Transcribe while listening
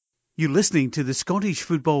You're listening to the Scottish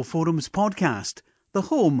Football Forums podcast, the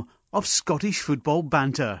home of Scottish football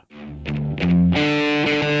banter.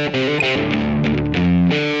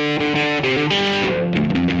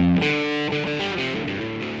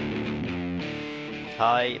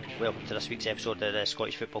 Hi, welcome to this week's episode of the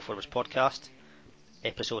Scottish Football Forums podcast,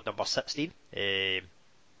 episode number 16. There's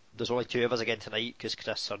only two of us again tonight because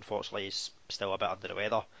Chris unfortunately is still a bit under the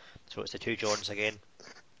weather, so it's the two Johns again,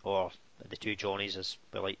 or the two Johnnies as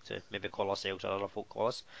we like to maybe call ourselves or other folk call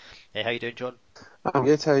us. How you doing, John? I'm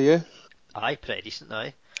good, how are you? Aye, pretty decent,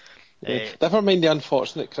 aye. Never mind the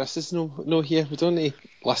unfortunate Chris is no here. We don't need to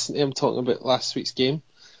listen to him talking about last week's game,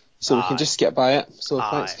 so we can just skip by it. So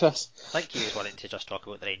thanks, Chris. I think he was wanting to just talk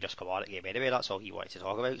about the Rangers Kilmarnock game anyway. That's all he wanted to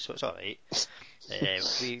talk about, so it's alright.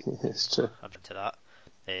 It's true. I'm into that.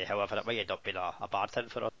 However, it might end up being a bad thing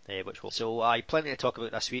for us, which will. So, plenty to talk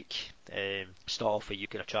about this week. Start off with you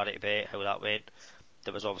kind of charity bet, how that went.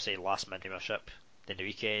 There was obviously last minute membership. Then the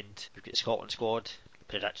weekend, we've got the Scotland squad,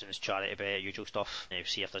 predictions, charity bet, usual stuff.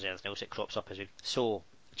 See if there's anything else that crops up as well. So,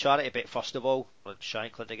 charity bet first of all, on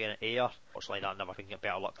Shankland again at Ayr. Unfortunately, that never can get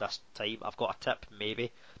better luck this time. I've got a tip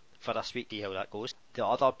maybe for this week, see how that goes. The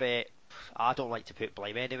other bet, I don't like to put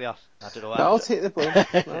blame anywhere. I don't know. I'll take the blame.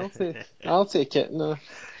 I'll take it. No,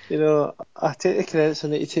 I take the credits. I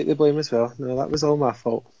need to take the blame as well. No, that was all my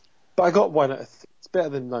fault. But I got one out of it's better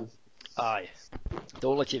than none. Aye. The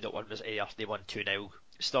only team that won was Ayr. They won 2-0.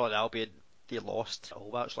 Still in Albion, they lost at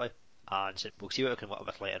home actually. And so we'll see what we can work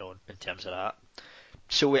with later on in terms of that.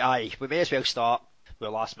 So we may as well start with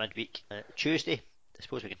last midweek. Tuesday, I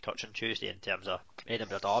suppose we can touch on Tuesday in terms of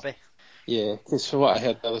Edinburgh Derby. Yeah, because from what I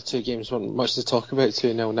heard, the other two games weren't much to talk about,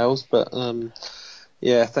 2-0-0s, but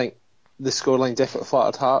I think the scoreline definitely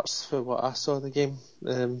flattered Hearts for what I saw of the game.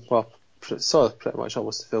 Saw pretty much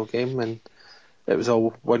almost the full game, and it was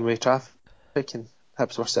all one-way traffic, and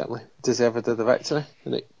Hibs were certainly deserved of the victory,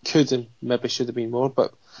 and it could and maybe should have been more,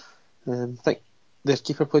 but I think their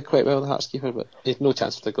keeper played quite well, the Hearts keeper, but he had no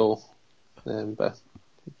chance for the goal. But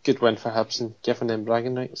good win for Hibs and giving them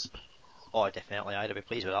bragging rights. Oh, definitely, I'd be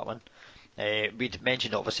pleased with that one. We'd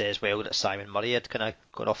mentioned obviously as well that Simon Murray had kind of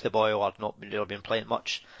gone off the boil or not really been playing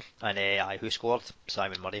much, and who scored?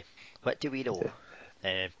 Simon Murray. What do we know?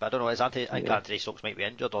 But I don't know, I think Anthony Stokes might be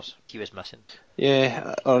injured or he was missing.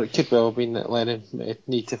 Yeah, or it could well have been that Lennon might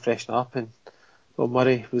need to freshen up, and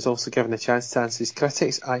Murray was also given a chance to answer his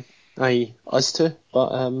critics, i.e. us too,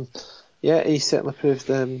 but he certainly proved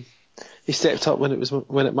he stepped up when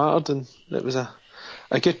it mattered, and it was a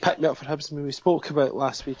good pick-me-up for Hibs. I mean, we spoke about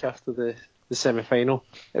last week after the semi-final.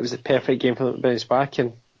 It was a perfect game for them to bounce back,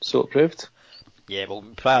 and so it proved. Yeah, well,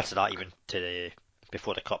 prior to that, even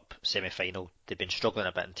before the Cup semi-final, they'd been struggling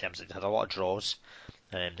a bit in terms of they had a lot of draws.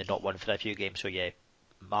 They'd not won for a few games, so yeah,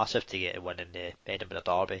 massive to get a win in the Edinburgh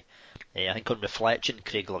Derby. I think on reflection,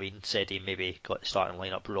 Craig Levine said he maybe got the starting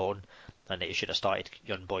lineup wrong, and that he should have started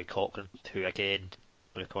young boy Cochrane, who again,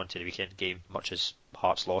 when we come on to the weekend game, much as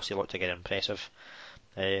Hearts lost, he looked again impressive.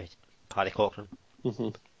 Harry Cochrane. Mm-hmm.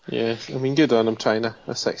 Yeah, I mean, good on him trying a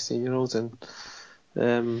 16-year-old,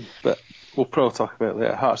 but we'll probably talk about it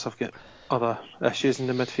later. Hearts have got other issues in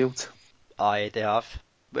the midfield. Aye, they have.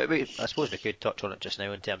 But I suppose we could touch on it just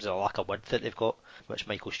now in terms of the lack of width that they've got, which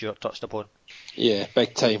Michael Stewart touched upon. Yeah,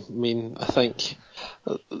 big time. I mean, I think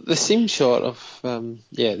they seem short of.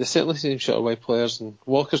 They certainly seem short of wide players, and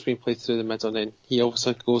Walker's been played through the middle, and then he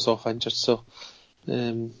obviously goes off injured. So,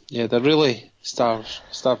 they're really starved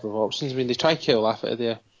of options. I mean, they tried Kyle Laffett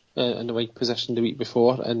there in the wide position the week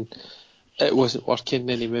before, and it wasn't working.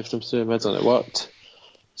 Then he moved them through the middle, and it worked.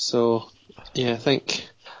 So, yeah, I think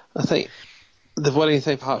the worrying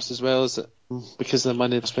thing for Hearts as well is that because of the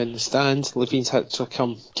money they spend in the stand, Levine's had to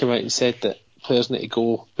come out and said that players need to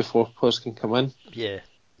go before players can come in. Yeah.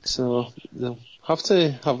 So they'll have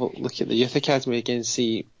to have a look at the youth academy again and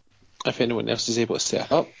see if anyone else is able to set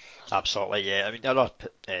it up. Absolutely, yeah. I mean, the other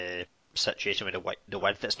situation with the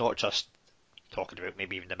width, it's not just talking about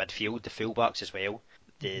maybe even the midfield, the fullbacks as well.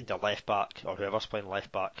 The left back, or whoever's playing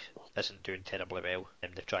left back, isn't doing terribly well.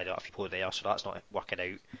 They've tried out a few people there, so that's not working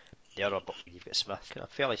out. The other, you've got Smith,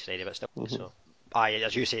 fairly steady, but still. Mm-hmm. So,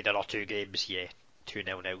 as you say, there are two games,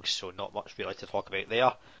 2-0 now, so not much really to talk about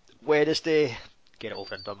there. Wednesday, get it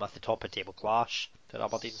over and done with, the top of table clash to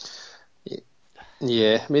Aberdeen.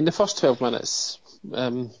 Yeah, I mean, the first 12 minutes,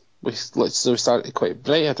 we started quite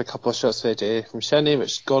bright, had a couple of shots from Shinnie,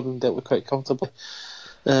 which Gordon dealt with quite comfortably.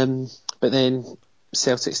 But then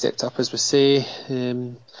Celtic stepped up, as we say.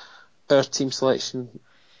 Our team selection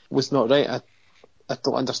was not right. I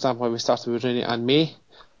don't understand why we started with Rooney and May.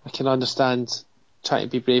 I can understand trying to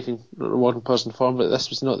be brave and rewarding players in form, but this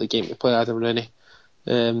was not the game to play Adam Rooney.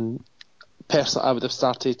 Personally, I would have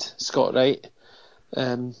started Scott Wright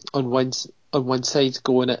on one side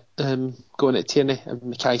going at Tierney, and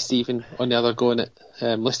Mackay-Steven on the other going at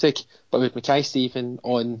Lustig. But with Mackay-Steven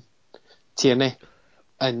on Tierney,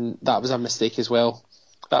 and that was a mistake as well.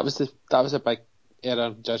 That was a big error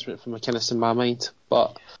in judgment from McInnes in my mind.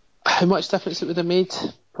 But how much difference it would have made?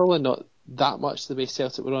 Probably not that much the way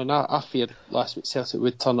Celtic were on. I feared last week Celtic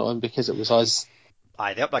would turn it on because it was us.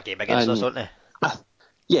 Aye, they're up their game against us, don't they?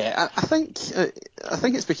 I think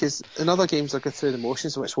it's because in other games they'll go through the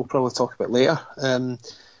motions, which we'll probably talk about later.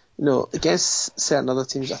 Against certain other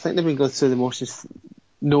teams, I think they've been going through the motions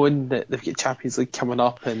knowing that they've got Champions League coming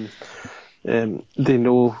up, and they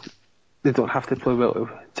know they don't have to play well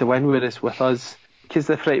to win, whereas with us, because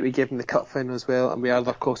the fright we gave them the cup final as well, and we are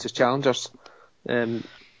their closest challengers,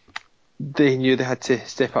 they knew they had to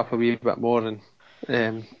step up a wee bit more,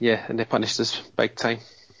 and they punished us big time.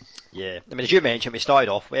 Yeah, I mean, as you mentioned, we started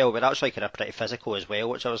off well. We're actually kind of pretty physical as well,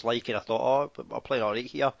 which I was liking. I thought, we're playing alright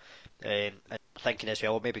here. And thinking as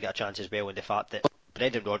well, maybe get a chance as well in the fact that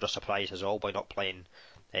Brendan Rodgers surprised us all by not playing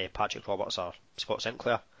Patrick Roberts or Scott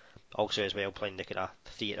Sinclair. Also as well playing the kind of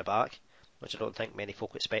three at the back, which I don't think many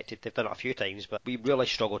folk expected. They've done it a few times, but we really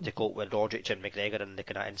struggled to cope with Roderick and McGregor in the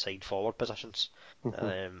kind of inside forward positions.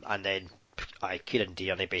 And then Kieran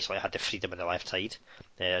Tierney basically had the freedom on the left side.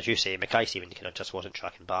 As you say, Mackay-Steven kind of just wasn't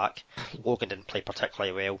tracking back. Logan didn't play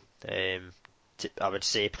particularly well. I would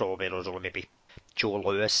say probably there was only maybe Joe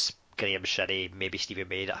Lewis, Graham Sherry, maybe Stevie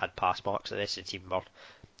May that had pass marks. The rest of the team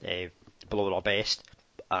were below their best.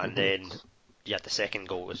 And then the second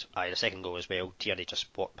goal as well. Tierney just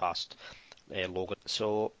walked past Logan.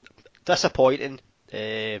 So disappointing.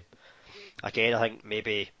 Again, I think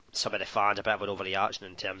maybe some of the fans a bit of an overreaction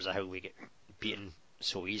in terms of how we get beaten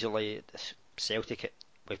so easily. Celtic,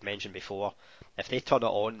 we've mentioned before, if they turn it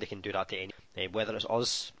on, they can do that to any, whether it's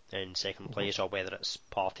us in second place or whether it's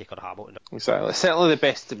Partick or Hamilton. Exactly. Certainly the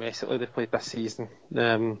best domestically they've played this season.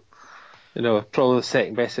 Probably the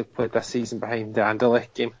second best they've played this season behind the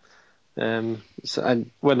Anderlecht game. And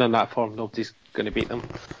when in that form, nobody's going to beat them.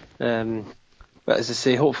 But as I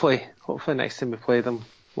say, hopefully next time we play them,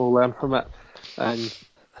 we'll learn from it. And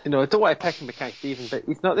I don't want to pick him Mackay-Steven, but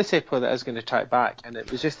he's not the same player that is going to track back. And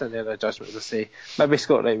it was just an error of judgment, as I say. Maybe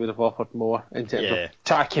Scott Wright would have offered more in terms of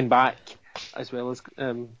tracking back as well as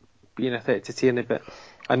being a threat to Tierney. But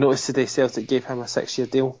I noticed today Celtic gave him a 6-year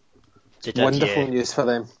deal. Wonderful news for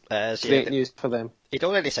them. Great news for them. He'd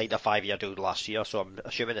already signed a 5-year deal last year, so I'm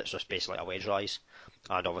assuming it's just basically a wage rise,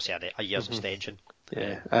 and obviously a year's extension.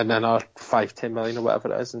 Yeah, and then our 5-10 million or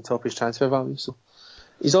whatever it is on top of his transfer value. So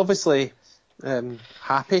he's obviously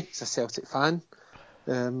happy. He's a Celtic fan,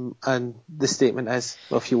 and the statement is,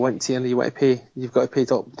 well, if you want Tierney, you've got to pay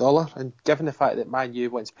top dollar. And given the fact that Man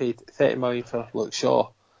U once paid 30 million for Luke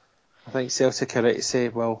Shaw, I think Celtic are right to say,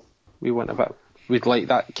 well, we'd like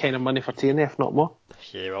that kind of money for Tierney, if not more.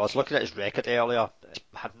 Yeah, well, I was looking at his record earlier. He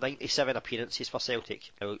had 97 appearances for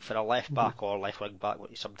Celtic. Now, for a left back or left wing back, what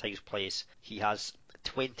he sometimes plays, he has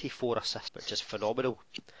 24 assists, which is phenomenal.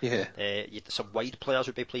 Yeah. Some wide players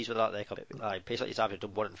would be pleased with that record. Basically, he's averaged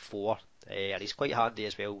 1 and 4, and he's quite handy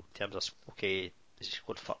as well in terms of, he's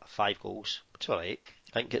scored 5 goals. It's alright.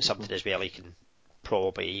 I think it's something as well he can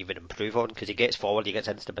probably even improve on, because he gets forward, he gets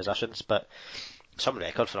into positions, but some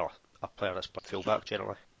record for a player that's full back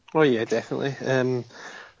generally. Oh yeah, definitely.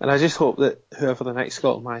 And I just hope that whoever the next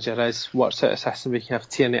Scotland manager is works out a system we can have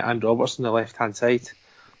Tierney and Roberts on the left hand side,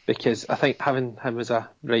 because I think having him as a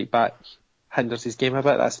right back hinders his game a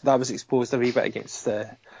bit. That was exposed a wee bit against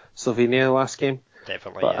Slovenia last game.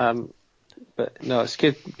 Definitely. But no, it's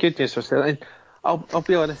good news for Celtic. I'll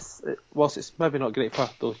be honest, whilst it's maybe not great for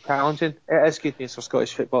those challenging, it is good news for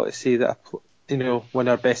Scottish football to see that one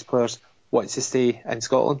of our best players wants to stay in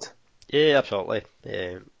Scotland. Yeah, absolutely.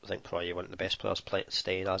 I think probably one of the best players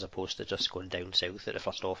staying as opposed to just going down south at the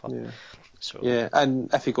first offer. Yeah. So. Yeah,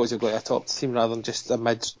 and if he goes, he'll go to a top team rather than just a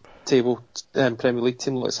mid-table Premier League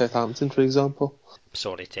team like Southampton, for example.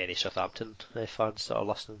 Sorry to any Southampton fans that are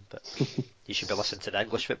listening, but you should be listening to the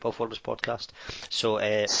English Football Forums podcast. So,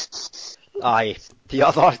 the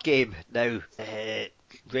other game now,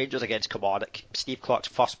 Rangers against Kilmarnock. Steve Clarke's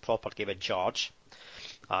first proper game in charge,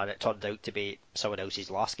 and it turned out to be someone else's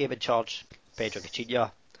last game in charge, Pedro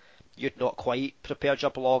Caixinha. You'd not quite prepared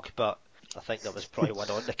your blog, but I think there was probably one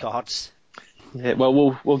on the cards. Yeah, well,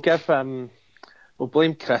 we'll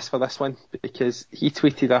blame Chris for this one, because he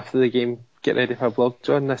tweeted after the game, "Get ready for a blog,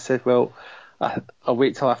 John." And I said, well, I'll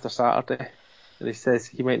wait till after Saturday. And he says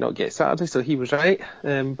he might not get Saturday, so he was right.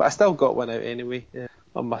 But I still got one out anyway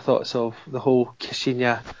on my thoughts of the whole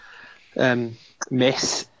Caixinha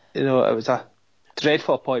mess. It was a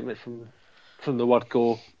dreadful appointment from the word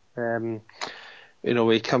go.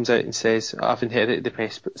 He comes out and says, I've inherited the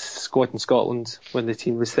best squad in Scotland when the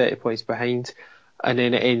team was 30 points behind, and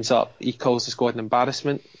then it ends up he calls the squad an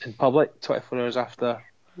embarrassment in public 24 hours after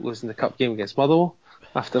losing the cup game against Motherwell,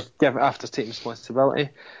 after taking responsibility.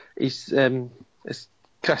 As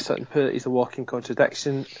Chris Sutton put it, he's a walking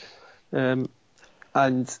contradiction, and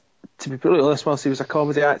to be brutally honest, whilst he was a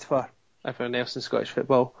comedy act for everyone else in Scottish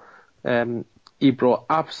football, he brought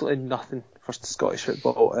absolutely nothing for Scottish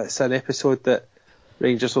football. It's an episode that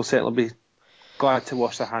Rangers will certainly be glad to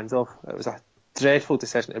wash their hands of. It was a dreadful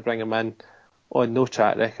decision to bring him in on no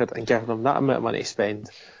track record and give him that amount of money to spend.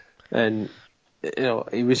 And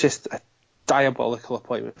he was just a diabolical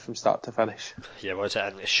appointment from start to finish. Yeah, was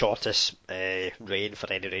it the shortest reign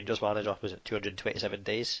for any Rangers manager? Was it 227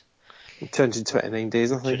 days? 229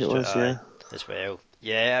 days, I think it was, yeah. As well.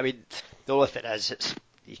 Yeah, I mean, the only thing is,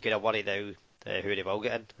 you kind of worry now who they will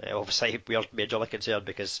get in. Obviously, we're majorly concerned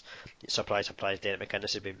because, surprise, Derek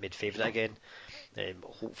McInnes has been made favourite again.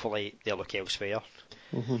 Hopefully, they'll look elsewhere.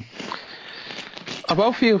 Mm-hmm. I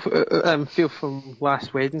will feel from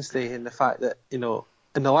last Wednesday in the fact that, in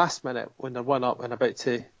the last minute, when they're 1-up and about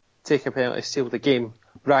to take a penalty to seal the game,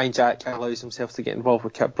 Ryan Jack allows himself to get involved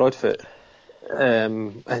with Kip Broadfoot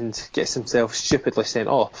and gets himself stupidly sent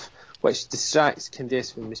off, which distracts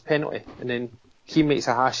Candace from his penalty, and then he makes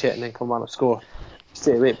a hash hit and then Kilmarnock score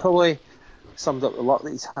straight away. It probably summed up the luck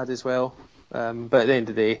that he's had as well, but at the end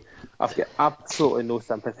of the day, I've got absolutely no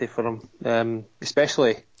sympathy for him,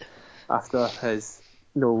 especially after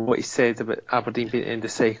what he said about Aberdeen being the end of the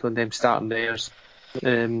cycle and them starting theirs,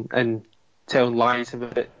 and telling lies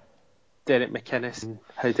about Derek McInnes and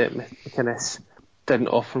how Derek McInnes didn't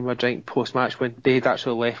offer him a drink post-match when they had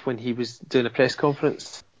actually left when he was doing a press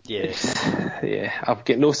conference. Yeah, I've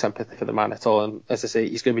got no sympathy for the man at all, and as I say,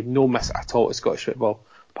 he's going to be no miss at all at Scottish football,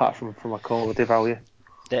 apart from a comedy value.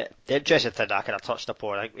 The interesting thing I kind of touched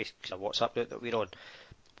upon, I think we kind of WhatsApp that we're on,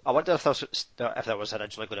 I wonder if there was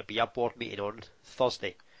originally going to be a board meeting on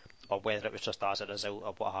Thursday, or whether it was just as a result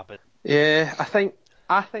of what happened. Yeah,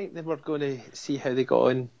 I think they were going to see how they got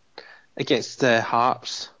on against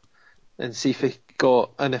Hearts and see if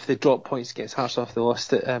if they dropped points against Hearts off the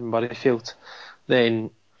list at Murrayfield,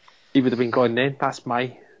 then he would have been gone then. That's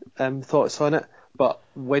my thoughts on it. But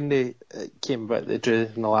when they came about, they drew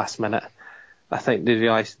in the last minute, I think they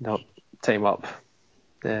realised, no, time up.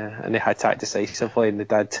 And they had to act decisively, and they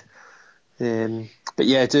did. But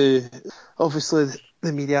yeah, obviously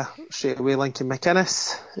the media straight away linking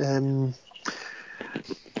McInnes.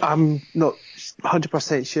 I'm not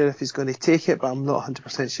 100% sure if he's going to take it, but I'm not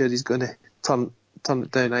 100% sure he's going to turn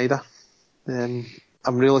it down either.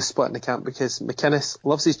 I'm really splitting the camp because McInnes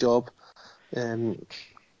loves his job.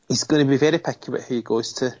 He's going to be very picky about who he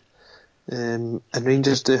goes to. And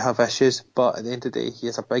Rangers do have issues, but at the end of the day, he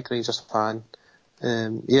is a big Rangers fan.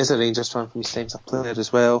 He is a Rangers fan from his time as a player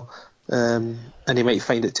as well. And he might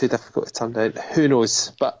find it too difficult to turn down. Who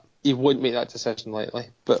knows? But he won't make that decision lightly.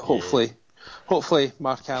 But hopefully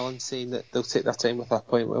Mark Allen's saying that they'll take their time with that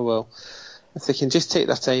appointment. Well, if they can just take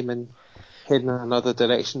their time and head in another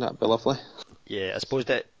direction, that'd be lovely. Yeah, I suppose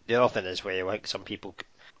that the other thing is where like some people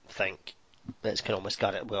think that it's kind of almost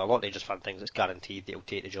guaranteed. Well, a lot of Rangers fan thinks it's guaranteed that he'll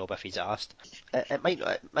take the job if he's asked. It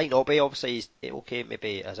might not be. Obviously, he's okay,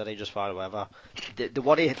 maybe as a Rangers fan or whatever. The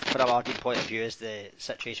worry from a Aberdeen point of view is the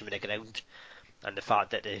situation with the ground and the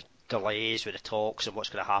fact that the delays with the talks and what's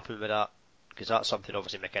going to happen with that. Because that's something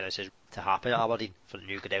obviously McInnes says to happen at Aberdeen for the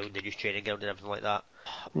new ground, the new training ground and everything like that.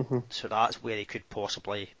 Mm-hmm. So that's where he could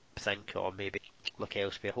possibly think or maybe look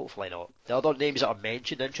elsewhere. Hopefully not. The other names that are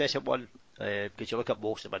mentioned, the interesting one, because you look at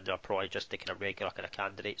most of them, they're probably just the kind of regular kind of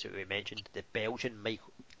candidates that we mentioned. The Belgian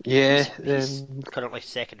Michael, he's currently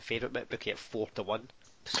second favourite, but booking at 4-1.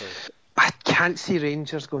 So I can't see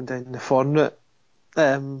Rangers going down the form route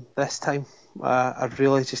this time. I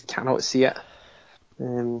really just cannot see it.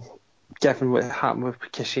 Given what happened with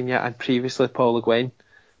Kishinya and previously Paul Le Guen,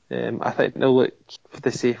 I think they'll look for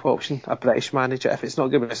the safe option, a British manager. If it's not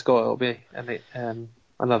going to be Scott, it'll be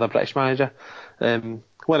another British manager.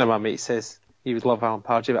 One of my mates says he would love Alan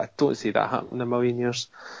Pardew, but I don't see that happening in a million years.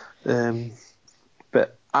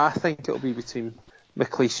 But I think it'll be between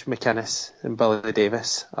McLeish, McInnes and Billy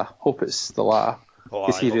Davis. I hope it's the latter,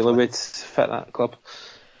 because he really would fit that club.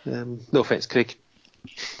 No offence, Craig.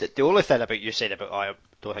 The only thing about you saying about I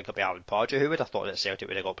don't think it'll be Alan Pardew, who would have thought that Celtic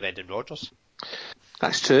would have got Brendan Rodgers?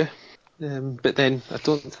 That's true. But then I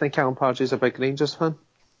don't think Alan Pardew's a big Rangers fan.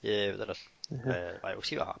 Yeah, but right, we'll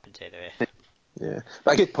see what happens anyway. Yeah,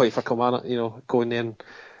 but a good point for Kilmarnock, going there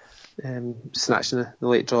and snatching the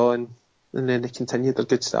late draw, and then they continued their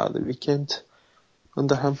good start at the weekend.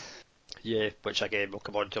 under him. Yeah, which again we'll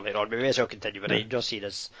come on to later on. We may as well continue with Rangers, seeing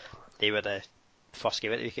as they were the first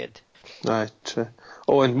game at the weekend. Aye, true.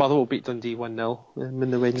 Oh, and Motherwell beat Dundee 1-0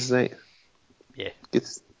 in the Wednesday night. Yeah.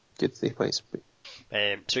 Good 3 points.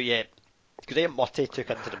 So yeah, Graham Murty took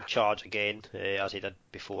interim charge again, as he did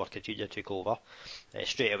before Coutinho took over.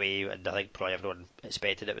 Straight away, and I think probably everyone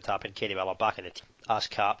expected it would happen, Kenny Miller back in the team as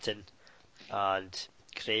captain, and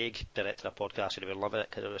Craig, directing a podcast, would have been loving it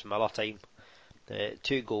because it was Miller time.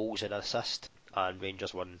 2 goals and an assist, and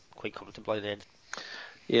Rangers won quite comfortably in the end.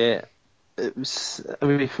 Yeah, it was. I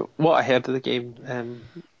mean, what I heard of the game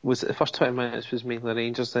was that the first 20 minutes was mainly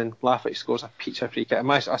Rangers, then Lafferty scores a peach of a free kick.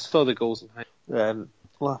 I saw the goals, and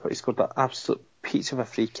Lafferty scored that absolute peach of a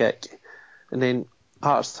free kick, and then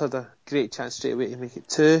Hearts had a great chance straight away to make it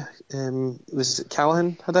 2. Was it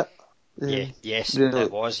Callaghan had it? Yes, really,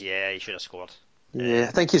 it was. Yeah, he should have scored. Yeah,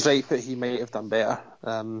 I think he's right, but he might have done better.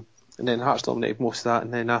 And then Hearts dominated most of that,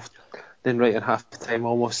 and then right in half time,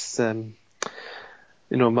 almost,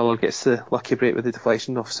 Miller gets the lucky break with the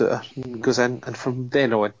deflection off Suter and goes in, and from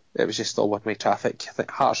then on, it was just all one-way traffic. I think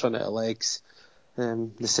Hearts run out of legs.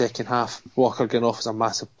 The second half, Walker going off was a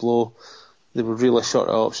massive blow. They were really short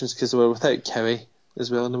of options because they were without Cowie as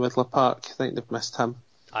well in the middle of the park. I think they've missed him.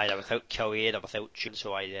 Either without Cowie or without Tune,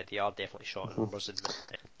 so they are definitely short in numbers. And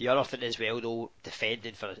the other thing as well, though,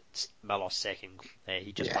 defending for Miller's second,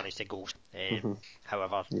 he just managed to go.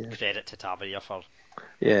 However, credit to Tavernier for.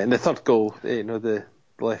 Yeah, and the third goal, the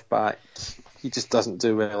left back, he just doesn't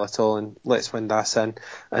do well at all and lets Windass in.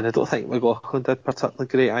 And I don't think McLaughlin did particularly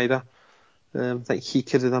great either. I think he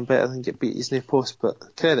could have done better than get beat his near post,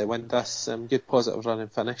 but credit Windass, good positive run and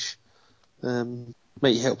finish.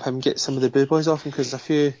 Might help him get some of the boo boys off him, because a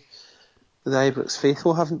few of the Ibrox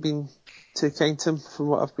faithful haven't been too kind to him from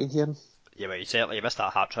what I've been hearing. Yeah, well, he certainly missed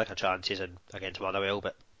that hat-trick of chances against Motherwell,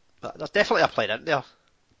 but there's definitely a player in there.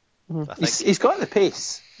 He's got the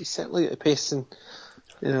pace. He's certainly got the pace, and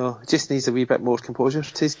just needs a wee bit more composure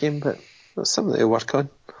to his game, but that's something he'll work on.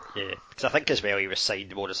 Yeah, because I think as well he was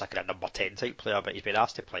signed more as like a number 10 type player, but he's been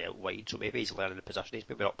asked to play out wide, so maybe he's learning the position. He's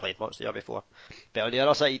maybe not played much the year before. But on the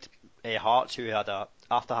other side, Hearts, who had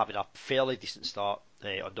after having a fairly decent start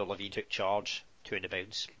under Levine, took charge 2 in the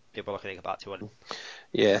bounce. They were looking to get back to 1.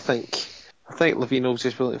 Yeah, I think Levine will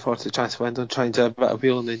just be looking forward to the transfer window and trying to do a bit of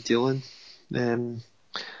wheeling and dealing.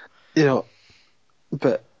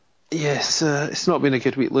 But yes, it's not been a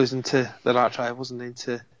good week losing to their arch rivals and then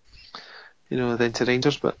to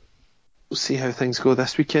Rangers, but we'll see how things go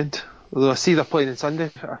this weekend. Although I see they're playing on Sunday,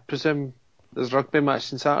 I presume there's a rugby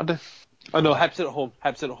match on Saturday. Oh no, Hibs are at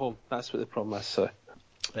home. That's what the problem is. So.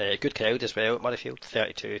 Good crowd as well at Murrayfield,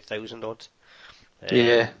 32,000 odd.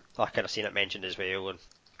 Yeah. I kind of seen it mentioned as well, and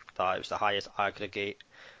that it was the highest aggregate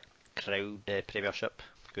crowd Premiership.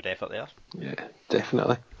 Good effort there. Yeah,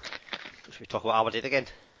 definitely. Should we talk about Aberdeen again?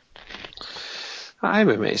 I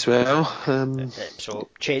might as well. So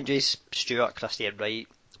changes: Stewart, Christie and Wright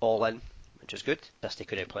all in, which was good. Christie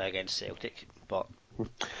couldn't play against Celtic, but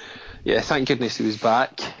yeah, thank goodness he was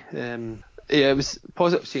back. It was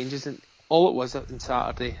positive changes, and all it was on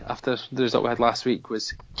Saturday after the result we had last week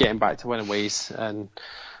was getting back to winning ways. And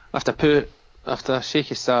after a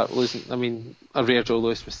shaky start, losing, a rare Joe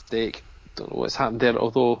Lewis mistake. Don't know what's happened there.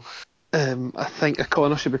 Although I think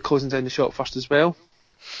O'Connor should be closing down the shot first as well.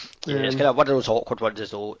 Yeah, it's kind of one of those awkward ones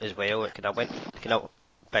as well. It kind of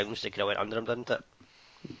bounced, it kind of went under him, didn't it?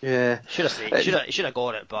 Yeah. Should have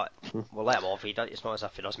got it, but we'll let him off. It's not as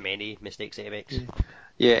if he does many mistakes that he makes.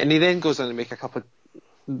 Yeah, and he then goes on to make a couple of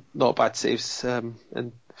not bad saves and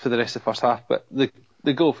for the rest of the first half. But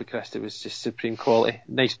the goal for Christie was just supreme quality.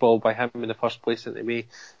 Nice ball by him in the first place into me,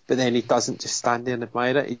 but then he doesn't just stand there and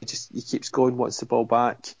admire it. He keeps going, wants the ball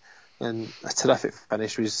back, and a terrific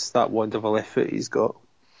finish was that wonderful left foot he's got.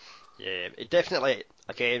 Yeah, it definitely,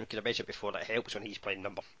 again, because I mentioned before, that helps when he's playing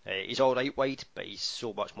number. He's alright wide, but he's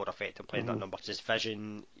so much more effective playing that number. His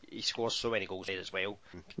vision, he scores so many goals there as well.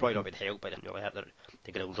 He's probably not been helped, but really hit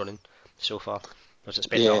the ground running so far. I've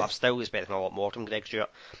still expecting a lot more from Greg Stewart.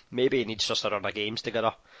 Maybe he needs just a run of games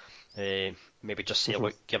together. Maybe just say,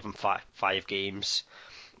 look, give him 5 games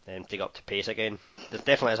and take up to pace again. There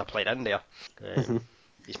definitely is a player in there.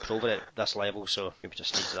 He's proven it at this level, so maybe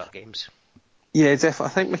just needs that games. Yeah, definitely. I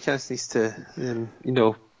think McInnes needs to,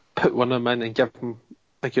 put one of them in and give them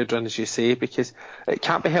a good run, as you say, because it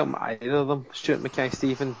can't be helped either of them, Stuart McKay,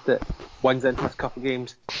 Stephen, that one's in for a couple of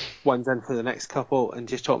games, one's in for the next couple, and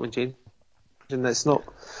just chop and change. And that's not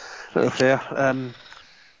fair.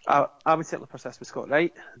 I would certainly persist with Scott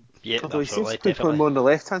Wright. Yeah, although absolutely, he seems to be playing more on the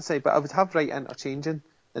left hand side, but I would have Wright interchanging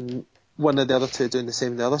and one of the other two doing the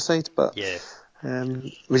same on the other side. But yeah.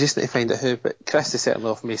 We just need to find out who, but Chris is certainly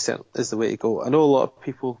off me is the way to go. I know a lot of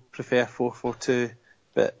people prefer 4-4-2,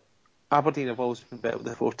 but Aberdeen have always been better with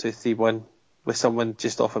the 4-2-3-1 with someone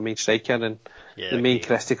just off a main striker, and the main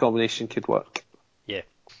Christie combination could work. Yeah.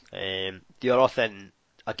 The other thing,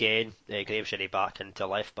 again, Gravesherry back into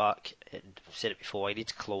left back. I've said it before, he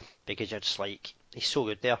needs close because you're just like, he's so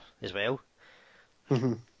good there as well.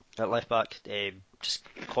 At left back, just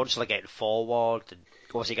constantly getting forward and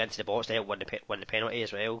obviously getting to the box to help win the penalty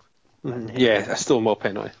as well. Yeah, a Stonewall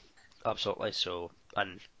penalty. Absolutely. So,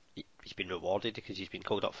 and he's been rewarded because he's been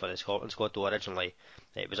called up for the Scotland squad. Though originally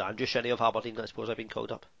it was Andrew Shinnie of Aberdeen that I suppose I've been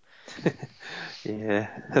called up. Yeah,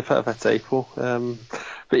 a bit of a typo.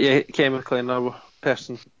 But yeah, Ken McLean, our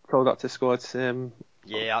person called up to squad.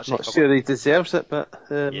 Yeah, actually, not sure he deserves it, but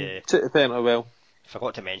took the penalty well.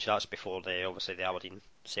 Forgot to mention that's before obviously the Aberdeen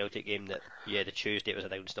Celtic game that the Tuesday it was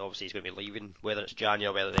announced that obviously he's going to be leaving, whether it's January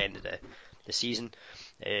or whether the end of the season.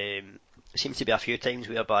 It seems to be a few times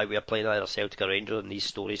whereby we are playing either Celtic or Rangers and these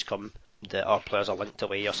stories come that our players are linked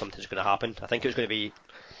away or something's going to happen. I think it was going to be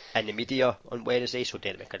in the media on Wednesday, so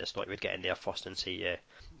Derek kind of thought he would get in there first and see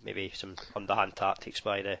maybe some underhand tactics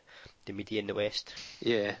by the media in the West.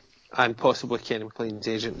 Yeah, and possibly Kenny McLean's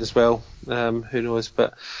agent as well. Who knows?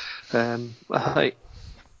 But I think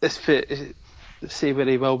it's fair to say where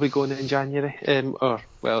he will be going in January, or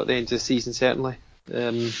at the end of the season certainly.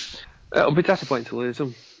 It'll be disappointing to lose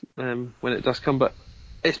him when it does come, but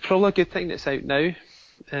it's probably a good thing that's out now.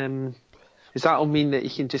 Because that'll mean that he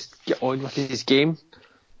can just get on with his game,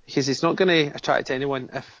 because he's not going to attract anyone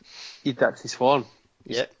if he dips his form.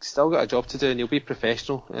 He's still got a job to do, and he'll be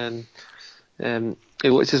professional. And he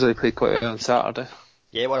looks as though he played quite well on Saturday.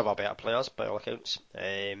 Yeah, one of our better players by all accounts.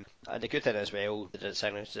 And the good thing as well that it's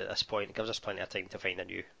signed at this point, it gives us plenty of time to find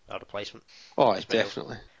a replacement. Oh,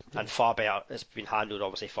 definitely. And far better. It's been handled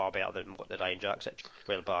obviously far better than what the Ryan Jack situation,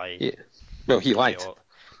 whereby. Yeah. Well, he lied.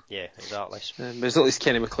 Yeah, exactly. But at least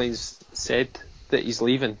Kenny McLean's said that he's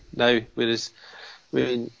leaving now, whereas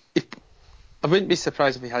I wouldn't be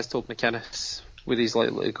surprised if he has told McInnes where he's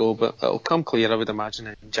likely to go, but it'll come clear, I would imagine,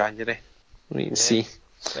 in January. Wait and see.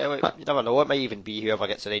 Well, you never know. It might even be whoever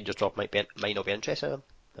gets the Rangers job might not be interested in him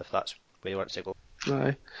if that's where he wants to go.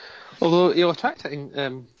 Right. Although he'll attract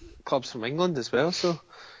clubs from England as well, so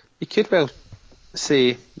he could well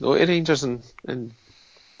say no to Rangers and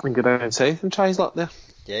go down south and try his luck there.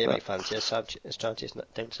 Yeah, he might fancy his chances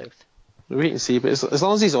down south. We'll wait and see, but as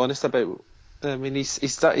long as he's honest about,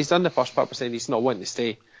 he's done the first part by saying he's not wanting to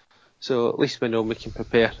stay, so at least we know we can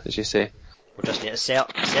prepare, as you say. We'll just need to sell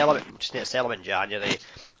him. Just need to sell him in January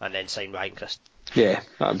and then sign Ryan Christie. Yeah,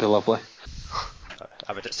 that'd be lovely.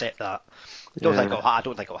 I would accept that. I don't think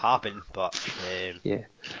it'll happen, but yeah.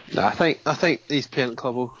 No, I think his parent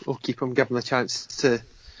club will keep him, give him a chance to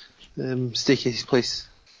stake his place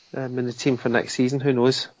in the team for next season. Who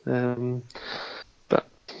knows? But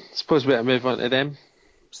I suppose we better move on to them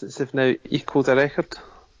since they've now equalled a record.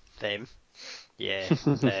 Them. Yeah,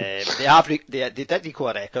 they did equal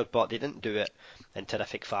a record, but they didn't do it in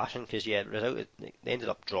terrific fashion because they ended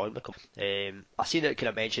up drawing with them. I seen it kind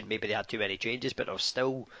of mentioned maybe they had too many changes, but there was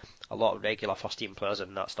still a lot of regular first team players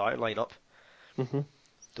in that starting lineup. Mm-hmm.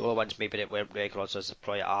 The only ones maybe that weren't regulars was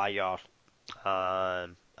probably Ayer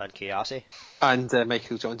and Kiyase. And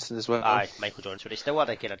Michael Johnson as well. Aye, Michael Johnson. They still had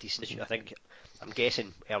a kind of decent. I'm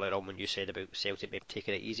guessing earlier on when you said about Celtic maybe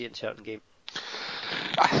taking it easy in certain games.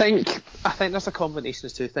 I think there's a combination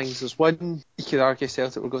of two things. There's one, you could argue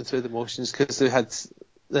Celtic were going through the motions because they had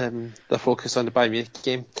their focus on the Bayern Munich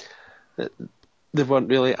game. They weren't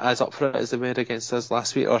really as up for it as they were against us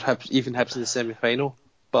last week, or even Hibs in the semi-final.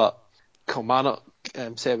 But Kilmarnock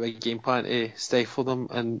set up a game plan to stifle them,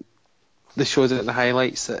 and they showed it in the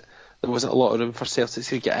highlights that there wasn't a lot of room for Celtic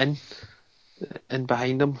to get in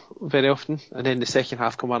behind them very often. And then the second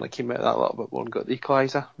half, Kilmarnock came out of that a little bit more and got the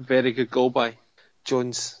equaliser. Very good goal by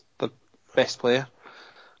Jones, the best player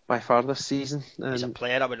by far this season. He's a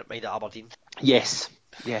player I wouldn't mind at Aberdeen. Yes,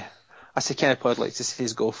 yeah. That's the kind of player I'd like to see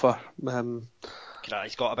his go for.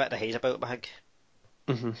 He's got a bit of the haze about him, I think.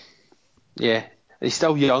 Mm-hmm. Yeah, he's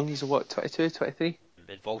still young. He's 22, 23?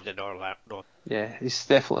 Involved in Orlando. Yeah, he's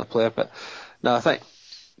definitely a player. But no, I think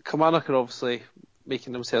Kilmarnock are obviously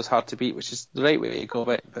making themselves hard to beat, which is the right way to go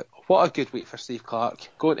about it. But what a good week for Steve Clarke.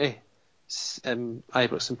 Going to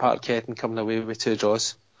Ibrox and Parkhead and coming away with 2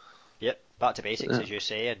 draws. Yep, back to basics as you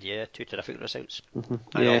say, and 2 terrific results. Mm-hmm.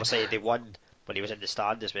 And obviously they won when he was in the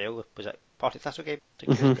stand as well. Was it Partick Thistle game?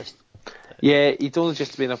 Mm-hmm. Yeah, he'd only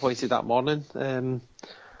just been appointed that morning.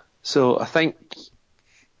 So I think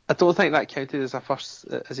I don't think that counted as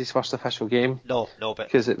his first official game. No, but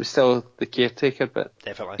because it was still the caretaker. But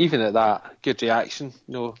definitely, even at that, good reaction.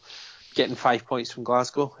 Getting 5 points from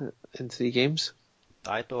Glasgow in 3 games.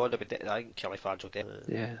 I think Kelly fans will do.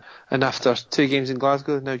 Yeah, and after 2 games in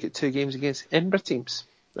Glasgow, now get 2 games against Edinburgh teams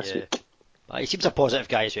this week. He seems a positive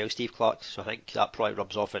guy as well, Steve Clarke, so I think that probably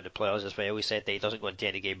rubs off on the players as well. He said that he doesn't go into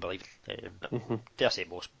any game believing. Dare say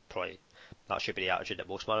most probably that should be the attitude that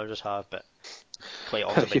most managers have, but quite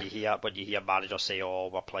often when you hear managers say, "Oh,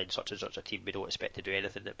 we're playing such and such a team, we don't expect to do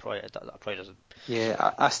anything," that probably doesn't.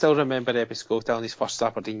 Yeah, I still remember Ebbe Scotel in his first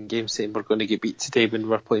Aberdeen game saying we're going to get beat today when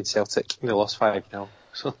we're playing Celtic and they lost 5-0.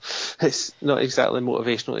 So it's not exactly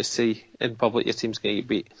motivational to say in public your team's going to get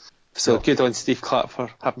beat. So good on Steve Clarke for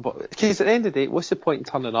having. Because at the end of the day, what's the point in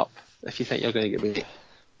turning up if you think you're going to get beat?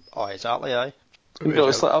 Oh, exactly, aye.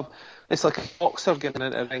 It's like a boxer getting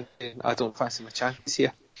into a ring saying, I don't fancy my chances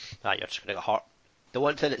here. You're just going to get hurt. The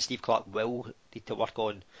one thing that Steve Clarke will need to work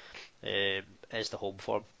on is the home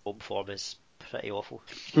form. Home form is pretty awful.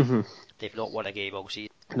 Mm-hmm. They've not won a game all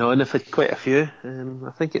season. No, and they've had quite a few.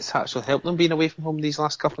 I think it's actually helped them being away from home these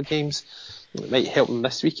last couple of games. It might help them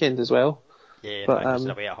this weekend as well. Yeah, but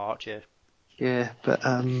away at Hearts, yeah. Yeah, but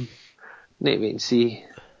need to wait and see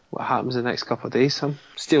what happens in the next couple of days. I'm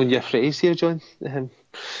stealing your phrase here, John. What's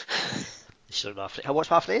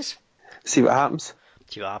my phrase? See what happens.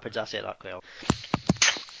 See what happens, I say that well.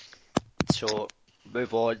 So,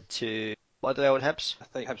 move on to Motherwell and Hibs. I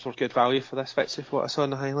think Hibs were good value for this fixture for what I saw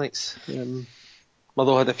in the highlights.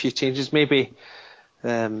 Motherwell had a few changes, maybe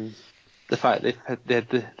the fact they had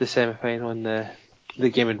the semi-final and the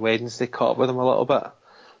game on Wednesday caught up with them a little bit.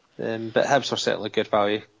 But Hibs were certainly good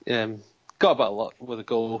value. Got a bit of luck with the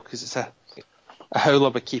goal because it's a howler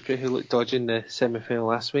of a keeper who looked dodgy in the semi-final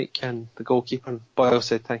last week, and the goalkeeper Boyle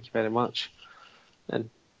said thank you very much. And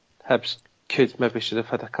Hibs should have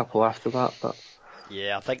had a couple after that, but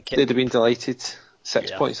yeah, I think they'd have been delighted.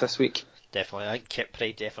 6 points this week. Definitely, I think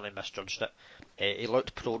Kipre definitely misjudged it. He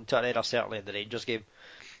looked prone to an error, certainly in the Rangers game.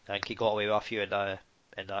 I think he got away with a few in that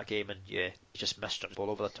game, and he just misjudged the ball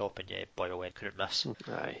over the top, and Boyle couldn't miss.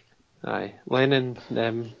 Aye. Lennon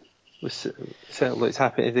certainly looked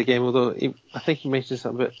happy in the game, although I think he mentioned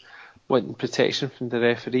something about wanting protection from the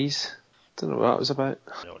referees. Don't know what that was about.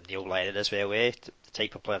 Neil Lennon as well, the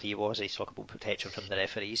type of player he was, he's talking about protection from the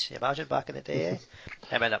referees. Imagine back in the day,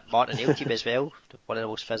 him and Martin O'Neill team as well, one of the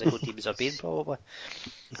most physical teams I've been probably.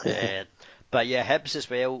 But yeah, Hibs as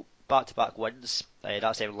well, back-to-back wins.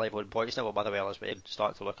 That's them live on points now, with Motherwell as well,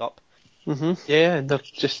 starting to look up. Yeah, and they're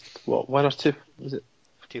just, 1 or 2, was it?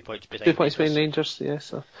 2 points behind 2 points behind Rangers, yeah.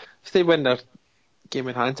 So if they win their game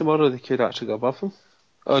in hand tomorrow, they could actually go above them.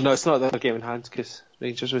 Oh no, it's not their game in hand because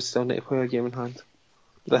Rangers would still need to play a game in hand.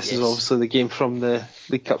 This is obviously the game from the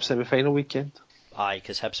League Cup semi-final weekend. Aye,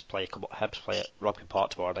 because Hibs play at Rugby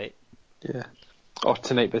Park tomorrow night. Yeah, or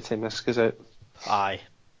tonight by the time this goes out. Aye,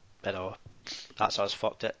 I know. That's us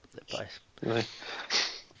fucked it.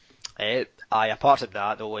 Aye, apart from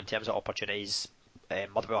that though, in terms of opportunities,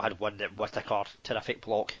 Motherwell had one that Whittaker, terrific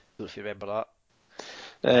block. I don't know if you remember that.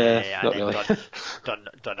 Not really.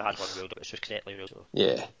 Dunn had one ruled, it was just correctly ruled. So.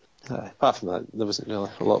 Yeah. Apart from that, there wasn't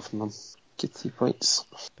really a lot from them. Good 3 points.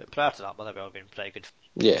 But prior to that, Motherwell had been pretty good.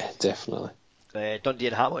 Yeah, definitely. Dundee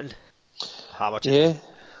and Hamilton.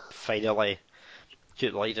 Finally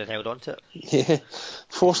took the lead and held on to it. Yeah.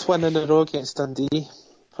 4th win in a row against Dundee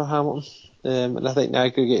for Hamilton. And I think the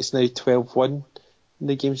aggregate's now 12-1 in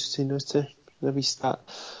the games between those two. The wee stat.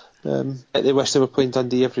 They wish they were playing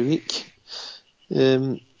Dundee every week.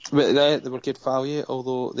 But they were good value,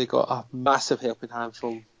 although they got a massive helping hand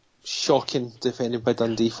from shocking defending by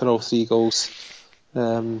Dundee for all 3 goals. I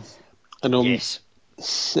know Neil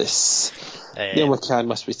McCann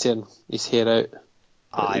must be tearing his hair out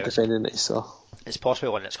defending it. So it's possibly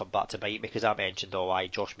one that's come back to bite, because I mentioned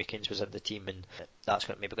Josh Meekins was in the team, and that's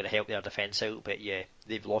maybe going to help their defence out. But yeah,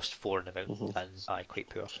 they've lost 4 in the round, and quite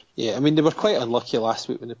poor. Yeah, I mean they were quite unlucky last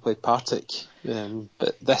week when they played Partick,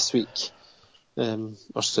 but this week.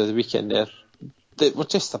 Or so the weekend there, they were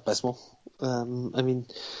just abysmal. I mean,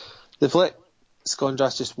 they've let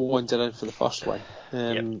Scondras just wander in for the first one.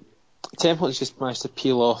 Templeton's just managed to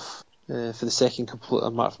peel off for the second completely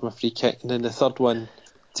marked from a free kick, and then the third one,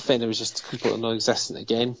 defender was just completely non-existent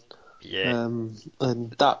again. And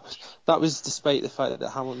that was despite the fact that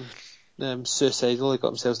Hamilton suicidally got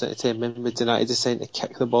themselves down to 10 men with United deciding to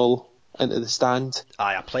kick the ball into the stand.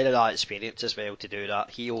 Aye, a player of that experience as well to do that.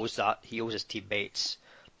 He owes his teammates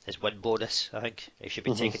his win bonus. I think he should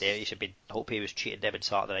be taken out. I hope he was treating them on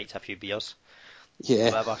Saturday night to a few beers. Yeah.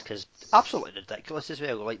 Whatever, because absolutely ridiculous as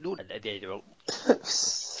well. Like, no, think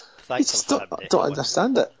just don't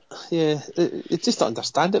understand it. Yeah, it just don't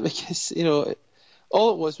understand it because,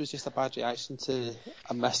 all it was just a bad reaction to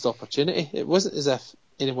a missed opportunity. It wasn't as if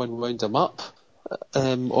anyone wound him up,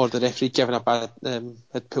 or the referee giving a bad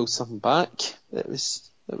had pulled something back. It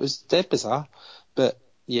was dead bizarre. But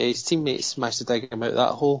yeah, his teammates managed to dig him out of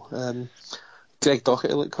that hole. Greg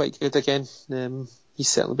Docherty looked quite good again. He's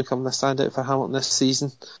certainly become the standout for Hamilton this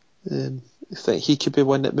season. I think he could be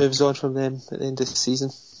one that moves on from them at the end of the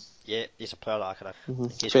season. Yeah, he's a player that I can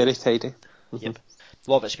have. Very tidy. Yep.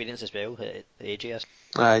 A lot of experience as well at the age he is.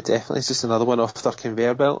 Aye, definitely. It's just another one off their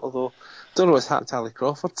conveyor belt, although don't know what's happened to Ali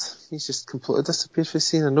Crawford. He's just completely disappeared from the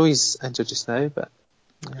scene. I know he's injured just now, but...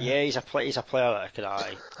 Yeah, he's a player that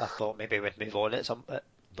I thought maybe would move on at some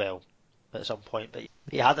point, but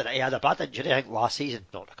he had a bad injury, I think, last season,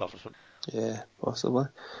 not recovered from. Yeah, possibly.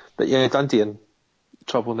 But yeah, Dundee in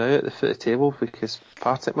trouble now at the foot of the table because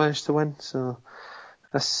Partick managed to win, so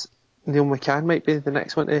Neil McCann might be the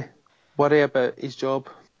next one to worry about his job.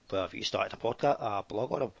 Well, have you started a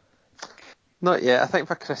blog on him? Not yet. I think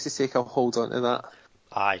for Chris's sake I'll hold on to that.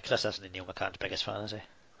 Aye, Chris isn't Neil McCann's biggest fan, is he?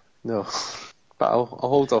 No. But I'll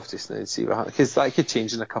hold off just now and see what happens, because that could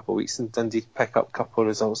change in a couple of weeks and Dundee pick up a couple of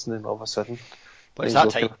results and then all of a sudden... But it's that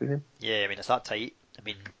tight. Yeah, I mean, it's that tight. I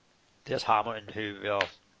mean, there's Hamilton who are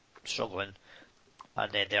struggling,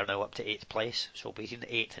 and then they're now up to 8th place. So between the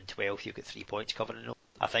 8th and 12th, you've got 3 points covering it.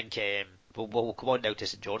 I think we'll come on now to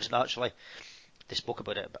St Johnstone, actually. They spoke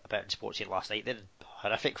about it in Sports Scene last night. They're in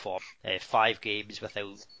horrific form. 5 games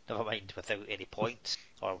without any points.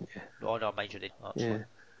 No, mind you, actually. Yeah.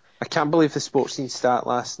 I can't believe the Sports Scene stat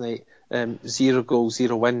last night. 0 goals,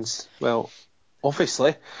 0 wins. Well,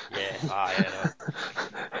 obviously. Yeah, I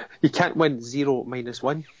know. You can't win 0 minus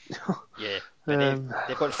 1. Yeah,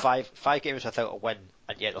 they've got five games without a win,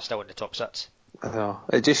 and yet they're still in the top 6. I know.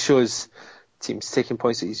 It just shows teams taking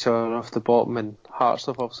points at each other off the bottom, and Hearts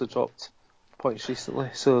have also dropped points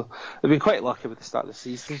recently, so they've been quite lucky with the start of the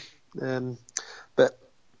season. But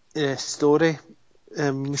Story,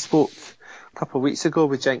 we spoke a couple of weeks ago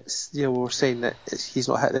with Jinx. We were saying that he's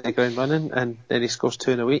not hitting the ground running, and then he scores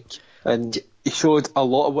 2 in a week, and he showed a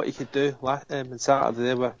lot of what he could do on Saturday.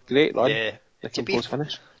 They were great run. Yeah,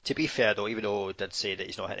 finish. To be fair though, even though we did say that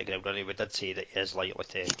he's not hitting the ground running, we did say that he is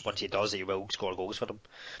likely to, once he does, he will score goals for them.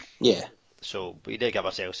 Yeah. So we do give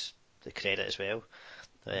ourselves the credit as well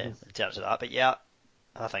in terms of that. But yeah,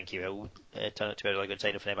 I think he will turn out to be a really good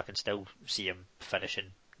signing for them. I can still see him finishing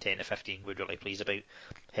 10 to 15. We're really pleased about.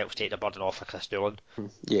 Helps take the burden off of Chris Doolan.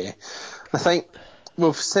 Yeah, I think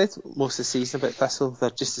we've said most of the season about Thistle. They're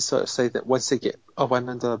just the sort of side that once they get a win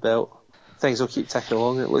under their belt, things will keep ticking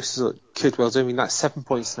along. It looks as though it could well do. I mean, that's 7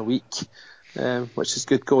 points in a week, which is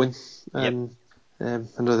good going. And I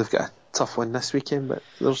know they've got a tough one this weekend, but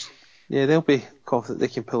they'll be confident they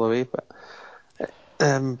can pull away.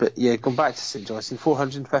 But yeah, going back to St Johnstone,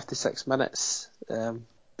 456 minutes.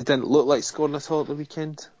 They didn't look like scoring at all at the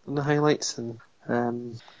weekend in the highlights, and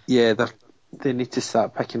they need to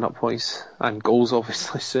start picking up points and goals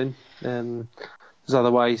obviously soon. Because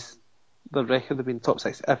otherwise, their record have been top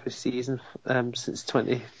 6 every season since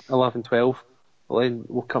 2011-12. Well, then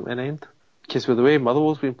will come to an end. Because with the way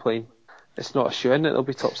Motherwell's been playing, it's not a shoe-in that they'll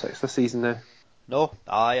be top 6 this season now. No,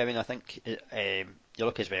 I mean, I think you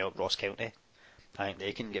look as well at Ross County. I think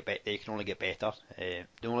they can only get better.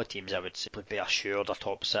 The only teams I would say would be assured are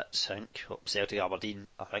top 6. I think Celtic, Aberdeen.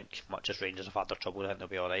 I think much as Rangers have had their trouble, I think they'll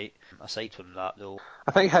be all right. Aside from that, though,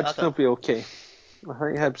 I think Hibs will be okay. I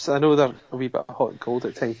think Hibs. I know they're a wee bit hot and cold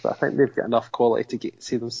at times, but I think they've got enough quality to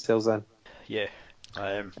see themselves in. Yeah.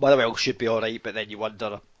 Motherwell should be all right, but then you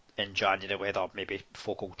wonder in January whether maybe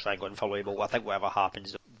folk will try and go in for Label. I think whatever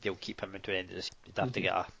happens, they'll keep him until the end of the season. You'd have to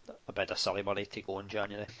get a bit of silly money to go in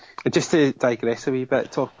January. Just to digress a wee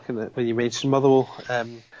bit, talking when you mentioned Motherwell,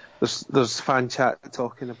 there's fan chat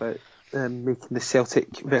talking about making the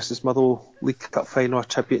Celtic versus Motherwell League Cup final a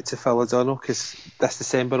tribute to Phil O'Donnell, because this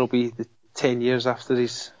December will be the 10 years after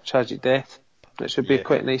his tragic death. It should be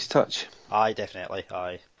quite a nice touch. Aye, definitely.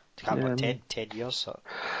 Aye. Can't go 10 years. So.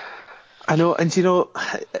 I know, and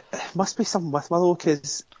it must be something with Motherwell,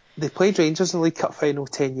 because they played Rangers in the League Cup final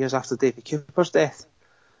 10 years after David Cooper's death.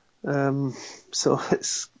 So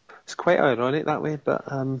it's quite ironic that way, but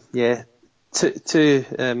two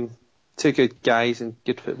good guys and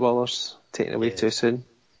good footballers taken away too soon.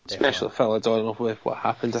 Definitely. Especially Phil O'Donnell with what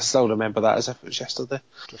happened. I still remember that as if it was yesterday.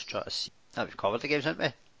 Just try to see. We've covered the games, haven't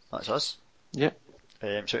we? That's us. Yeah.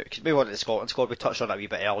 So we can move on to the Scotland squad. We touched on it a wee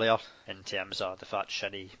bit earlier in terms of the fact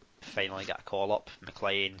Shinnie finally got a call up,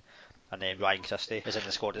 McLean, and then Ryan Christie is in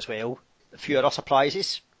the squad as well. A few other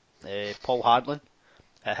surprises. Paul Hanlon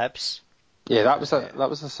at Hibs. Yeah, that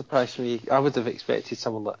was a surprise for me. I would have expected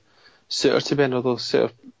someone like Suter to be in, although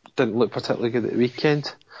Suter didn't look particularly good at the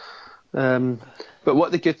weekend. But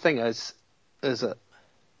what the good thing is that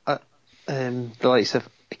the likes of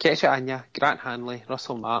Ikechi Anya, Grant Hanley,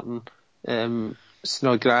 Russell Martin,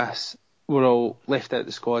 Snodgrass were all left out of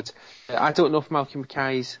the squad. I don't know if Malcolm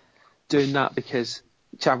Mackay's doing that because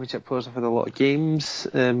Championship players have had a lot of games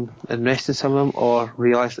and resting some of them, or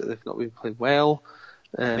realised that they've not been playing well.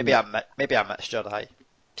 Maybe a mixture. I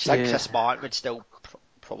think Chris Martin would still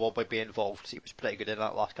probably be involved. He was pretty good in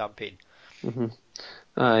that last campaign.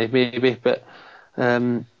 Aye, maybe, but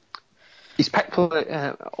he's picked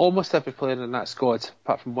almost every player in that squad,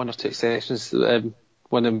 apart from one or two exceptions,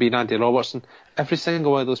 one of them being Andy Robertson. Every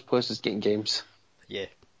single one of those players is getting games. Yeah,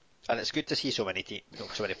 and it's good to see so many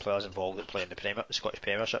players involved in playing the Scottish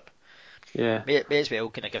Premiership. Yeah, may as well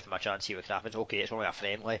kind of give them a chance, see what happens. Okay, it's only a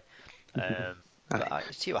friendly, but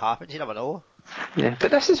see what happens. You never know. Yeah,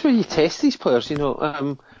 but this is where you test these players,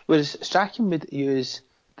 whereas Strachan would use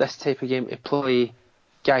this type of game to play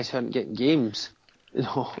guys who aren't getting games.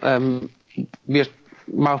 Malcolm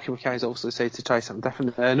Mackay's obviously decided to try something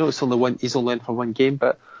different. I know he's only in for one game,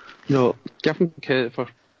 but give him credit for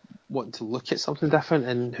wanting to look at something different,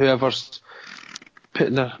 and whoever's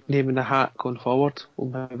putting their name in the hat going forward will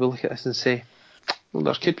maybe look at this and say, well,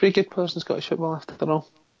 there could be good players in Scottish football after all.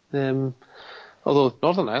 Although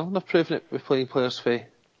Northern Ireland have proven it with playing players for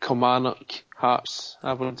Kilmarnock, Hearts,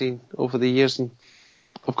 Aberdeen over the years, and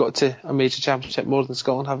have got to a major championship more than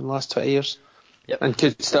Scotland have in the last 20 years. Yep. And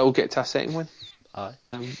could still get to a second one. Aye.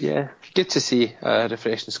 Good to see a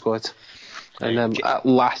refreshing squad. And at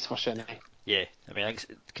last for Shinnie. Yeah, I mean, I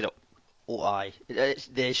think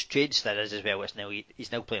the strange thing is as well,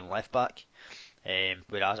 he's now playing left back,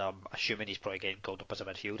 whereas I'm assuming he's probably getting called up as a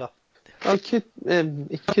midfielder. He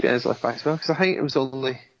could be as left back as well, because I think it was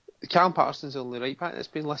only Callum Patterson's the only right back that's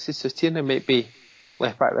been listed, so Tierney might be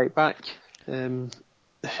left back, right back, and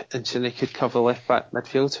Shinnie could cover left back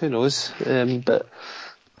midfield, who knows, but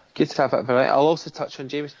good to have it variety. I'll also touch on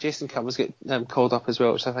Jason Cummins get called up as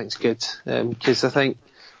well, which I think is good, because I think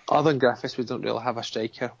other than Griffiths we don't really have a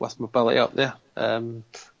striker with mobility up there, and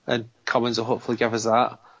Cummins will hopefully give us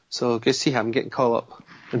that, so good to see him getting called up,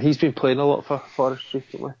 and he's been playing a lot for Forest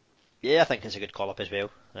recently. Yeah, I think it's a good call up as well.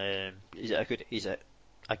 He's at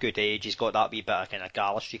a good age. He's got that wee bit of kind of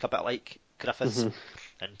gala streak, a bit like Griffiths,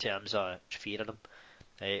 in terms of fearing him.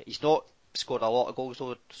 He's not scored a lot of goals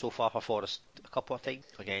though so far for Forest. A couple of times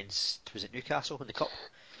against, was it Newcastle in the cup?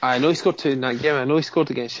 I know he scored 2 in that game. I know he scored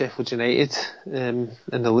against Sheffield United in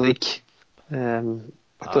the league. I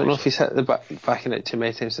don't know if he's hit the back in it too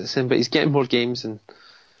many times since then, but he's getting more games and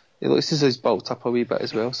it looks as though he's bulked up a wee bit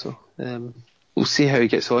as well. So we'll see how he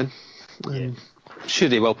gets on. I'm sure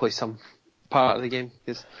he will play some part of the game,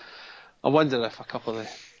 because I wonder if a couple of the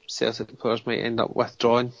Celtic players might end up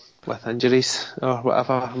withdrawing with injuries or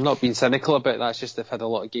whatever. I'm not being cynical about that, it's just they've had a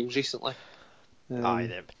lot of games recently.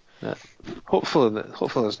 Hopefully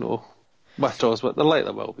there's no withdrawals, but there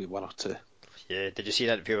likely will be one or two. Yeah, did you see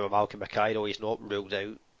that interview with Malcolm Mackay? He's not ruled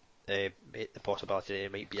out the possibility that he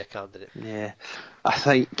might be a candidate. Yeah, I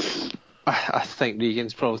think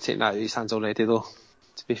Regan's probably taking that out of his hands already, though,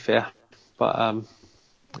 to be fair. But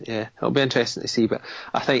it'll be interesting to see. But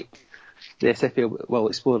I think the SFA will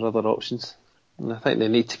explore other options, and I think they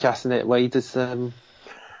need to cast the net wide, as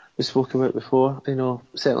we spoke about before.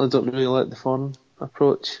 Certainly don't really like the foreign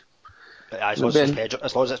approach. But as long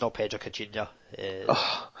as it's not Pedro Caixinha.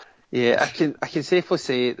 Yeah, I can safely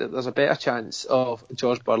say that there's a better chance of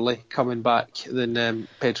George Burley coming back than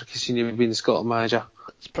Pedro Caixinha being the Scotland manager.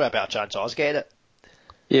 It's probably a better chance of us getting it.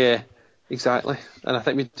 Yeah, exactly. And I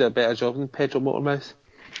think we'd do a better job than Pedro Motormouth.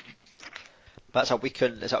 Is that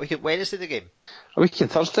weekend Wednesday the game? A week on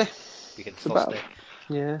Thursday. Thursday.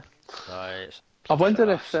 Yeah. Right. I wonder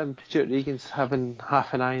if Stuart Regan's having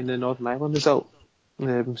half an eye on the Northern Ireland result.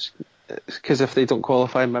 Because if they don't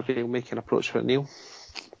qualify, maybe he'll make an approach for Neil.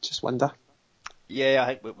 Just wonder. Yeah,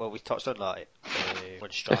 I think we touched on that.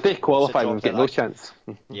 If they qualify, we'll get no chance.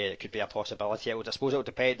 Yeah, it could be a possibility. I suppose it would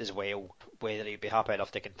depend as well whether he'd be happy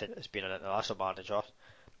enough to continue as being an international manager,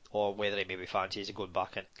 or whether he maybe fancies going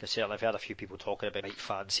back in. Because certainly I've heard a few people talking about he might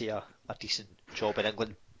fancy a decent job in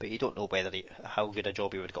England, but you don't know how good a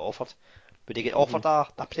job he would get offered. Would he get offered a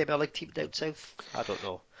Premier League team down south? I don't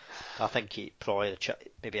know. I think he probably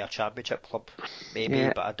maybe a Championship club,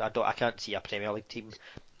 but I can't see a Premier League team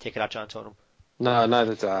taking a chance on him. No,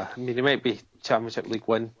 neither do I. I mean, he might be Championship League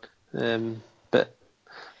One, but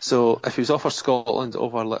so if he was offered Scotland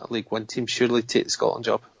over League One team, surely he'd take the Scotland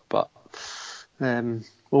job. But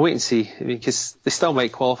we'll wait and see. I mean, because they still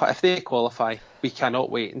might qualify. If they qualify, we cannot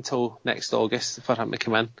wait until next August for him to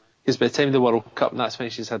come in. Because by the time the World Cup and that's when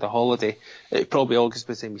she's had a holiday, it'll probably August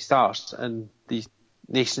by the time he starts, and the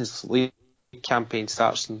Nations League campaign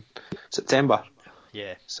starts in September.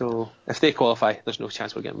 Yeah. So if they qualify, there's no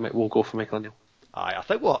chance we'll go for Michael O'Neill. Aye,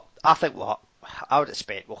 I would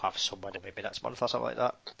expect we'll have someone in maybe next month or something like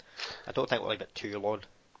that. I don't think we'll leave it too long.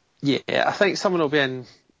 Yeah, I think someone will be in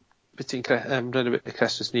between around about the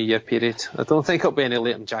Christmas New Year period. I don't think it'll be any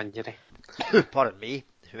later in January. Pardon me.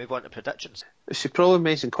 Who we want the predictions? We should probably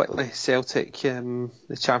mention quickly Celtic,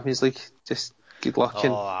 the Champions League. Just good luck.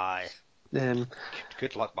 Oh, aye.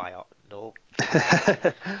 Good luck, Maya. No.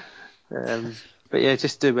 But yeah,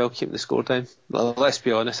 just do well, keep the score down. Well, let's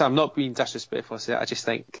be honest, I'm not being disrespectful. I just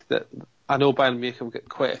think that I know Bayern Munich have got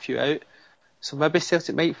quite a few out, so maybe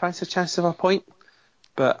Celtic might fancy a chance of a point,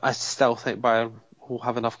 but I still think Bayern will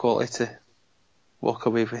have enough quality to walk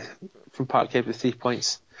away from Parkhead with 3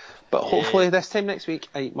 points. But hopefully this time next week,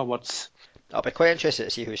 I eat my words. I'll be quite interested to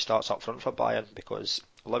see who starts up front for Bayern, because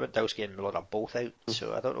Lewandowski and Müller are both out,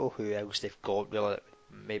 so I don't know who else they've got really that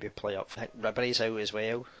maybe play up. I think Ribery's out as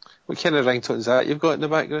well. What kind of ringtone's that you've got in the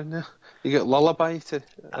background there? You got Lullaby to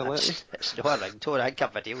alert you? It's not a ringtone. I think a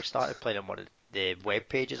video started playing on one of the web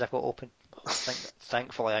pages I've got open.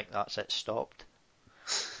 Thankfully, I think that's it stopped.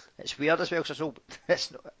 It's weird as well, because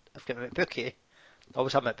I've got my bookie.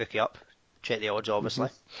 Always have my bookie up. Check the odds, obviously.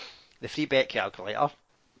 The free bet calculator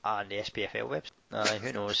and the SPFL website.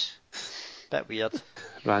 Who knows? Bit weird.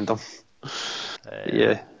 Random.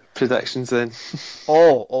 Yeah. Predictions then.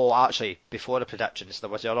 Actually, before the predictions, there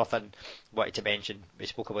was the other thing I wanted to mention. We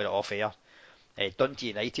spoke about it off air. Dundee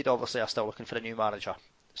United obviously are still looking for a new manager.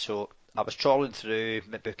 So I was trawling through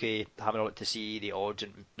my bookie, having a look to see the odds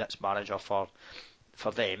and next manager for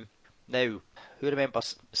them. Now, who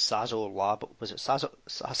remembers Sazo Labo? Was it Sazo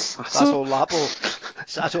Labo?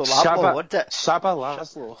 Sazo Labo, wasn't it? Shaba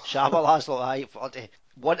Laszlo, aye.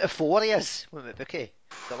 1 to 4 he is with my bookie.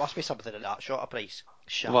 There must be something in that short of price.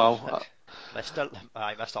 Wow.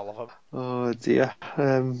 Mr. Love him. Oh dear.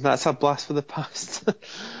 That's a blast for the past.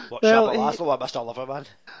 What, Shaba Laszlo or Mr. Love him, man?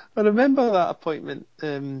 I remember that appointment.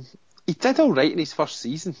 He did alright in his first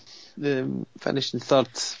season. Finishing third.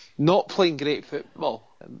 Not playing great football.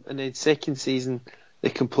 And then second season,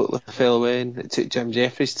 they completely fell away, and it took Jim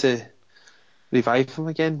Jeffries to revive him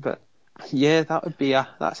again. But yeah,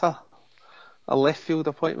 that's a left field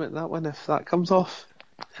appointment, that one, if that comes off.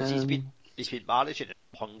 He's been managing in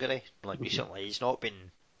Hungary recently. He's not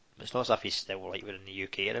been. It's not as if he's still we're in the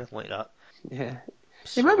UK or anything like that. Yeah,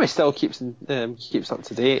 he maybe still keeps up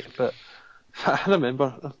to date, but I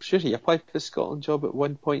remember, I'm sure he applied for the Scotland job at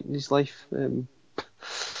one point in his life.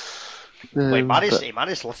 He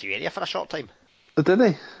managed Lithuania for a short time. Oh, did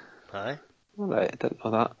he? Aye. Alright, I didn't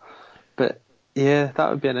know that. But yeah,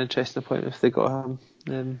 that would be an interesting appointment if they got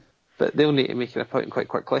him. But they'll need to make an appointment quite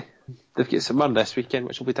quickly. They've got St Mirren this weekend,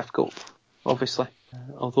 which will be difficult, obviously.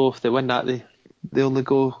 Although if they win that, they only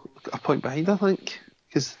go a point behind, I think,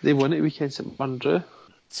 because they won it weekend. St Mirren drew.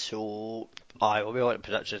 So, we'll be on to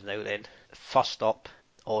predictions now then. First up,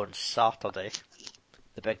 on Saturday,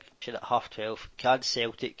 the big shit at 12:30. Can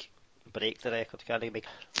Celtic break the record? Can they make?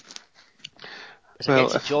 It's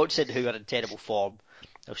against St Johnstone, who are in terrible form.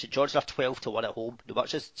 Now, St Johnstone are 12-1 at home. No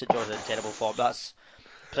much as St Johnstone in terrible form. That's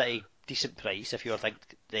pretty decent price if you think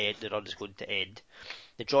the run is going to end.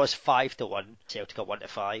 The draw is 5-1. Celtic are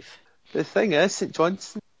 1-5. The thing is, St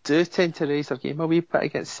Johnstone do tend to raise their game a wee bit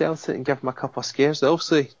against Celtic and give them a couple of scares. They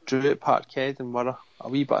also drew at Parkhead and were a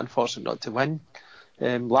wee bit unfortunate not to win.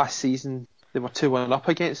 Last season they were 2-1 up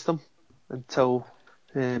against them until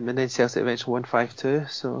and then Celtic eventually won 5-2.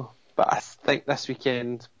 So, but I think this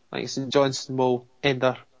weekend, St Johnstone will end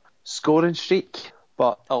their scoring streak.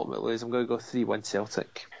 But ultimately, I'm going to go 3-1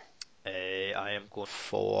 Celtic. I am going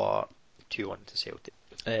for 2-1 to Celtic.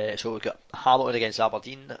 So we've got Hamilton against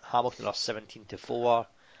Aberdeen. Hamilton are 17-4.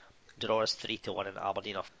 Draw is 3-1 in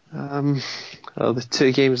Aberdeen. The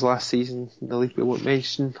two games last season in the league we won't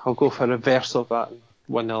mention. I'll go for a reverse of that.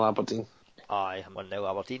 1-0 Aberdeen. Aye, 1-0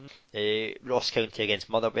 Aberdeen. Ross County against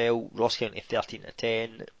Motherwell. Ross County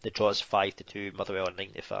 13-10. The draw is 5-2. Motherwell are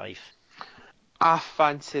 9-5. I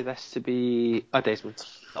fancy this to be a Desmond.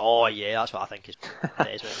 Oh yeah, that's what I think is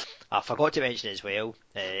Desmond. I forgot to mention as well,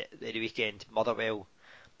 the weekend Motherwell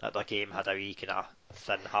at their game had a wee kind of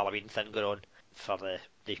thin Halloween thing going on for the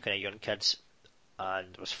kind of young kids, and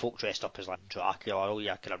there was folk dressed up as like Dracula, all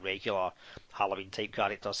your kind of regular Halloween type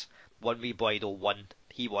characters. One wee boy though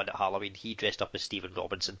he won at Halloween. He dressed up as Stephen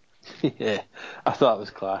Robinson. Yeah, I thought it was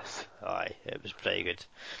class. Aye, it was pretty good.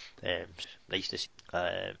 Nice to see.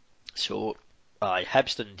 So Aye,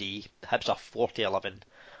 Hibs Dundee. Hibs are 40-11.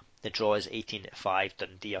 The draw is 18-5.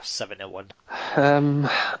 Dundee are 7-1.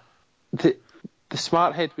 The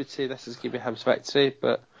smart head would say this is going to be Hibs' victory,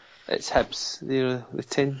 but it's Hibs.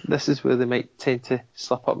 This is where they might tend to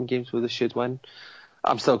slip up in games where they should win.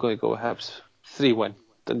 I'm still going to go with Hibs. 3-1.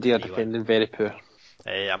 Dundee are defending very poor.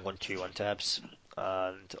 I'm going 2-1 to Hibs.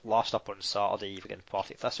 And last up on Saturday, you've got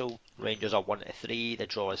Partick Thistle. Rangers are 1-3. The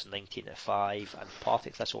draw is 19-5, and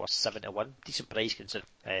Partick Thistle are 7-1. Decent price considering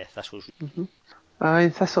Thistle's.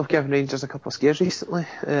 Thistle have given Rangers a couple of scares recently,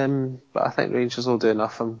 but I think Rangers will do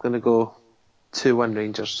enough. I'm going to go 2-1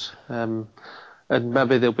 Rangers, and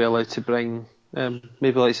maybe they'll be allowed to bring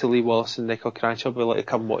maybe like Lee Wallace and Nico Crancher will be allowed to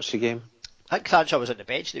come watch the game. I think Crancher was on the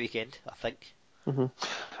bench the weekend, I think.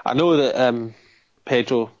 I know that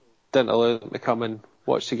Pedro didn't allow them to come and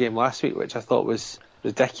watch the game last week, which I thought was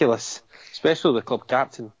ridiculous, especially the club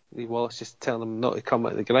captain Lee Wallace just telling them not to come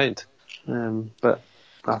out of the ground. But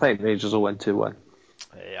I think Rangers will win 2-1.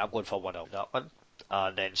 I'm going for 1-0 that one.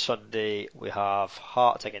 And then Sunday we have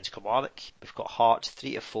Hearts against Kilmarnock. We've got Hearts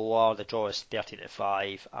 3-4. The draw is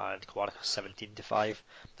 13-5, and Kilmarnock 17-5.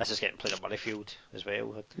 This is getting played at Murrayfield as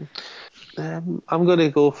well. I'm going to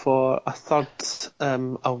go for a third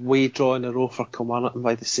away draw in a row for Kilmarnock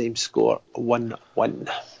by the same score, 1-1.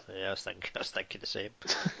 Yeah, I was thinking the same.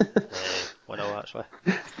 1-0 actually.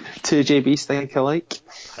 Two JBs think alike.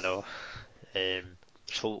 I know.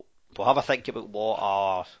 So we'll have a think about what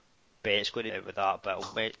our bet's going to out with that, but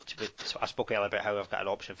I spoke earlier about how I've got an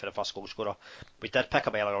option for the first goal scorer. We did pick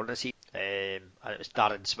him earlier on this season, and it was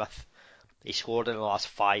Darren Smith. He scored in the last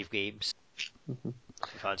 5 games.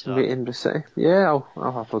 Fancy that? Waiting City. Yeah,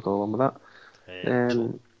 I'll have to go along with that.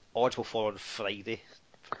 So odds will fall on Friday.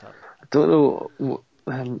 I don't know.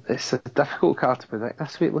 It's a difficult card to predict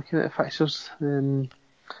this week looking at the fixtures.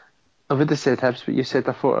 I would have said Hibs, but you said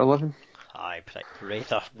they're 4-11. Aye,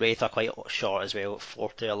 Wraith are quite short as well,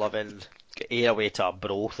 4-11. Get away to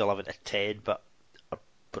Broth 11-10, but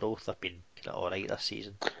Broth have been kind of alright this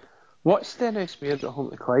season. What's Stenhousemuir at home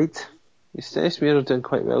to Clyde? Stenhousemuir are doing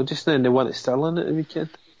quite well just now, and they won at Stirling at the weekend.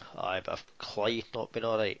 Aye, but have Clyde not been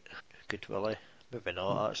alright? Good Willie. Maybe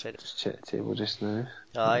not actually. Just check the table just now.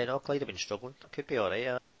 Aye, no, Clyde have been struggling. Could be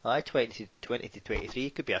alright. Aye,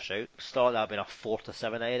 20-23 could be a shout. Start that being a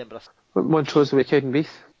 4-7 Edinburgh. Montrose away Cowdenbeath.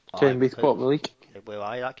 Cowdenbeath bottom of the league. Well,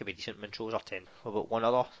 aye, that could be decent. Montrose are 10. What about one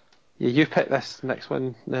other? Yeah, you pick this next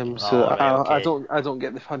one, so right, okay. I don't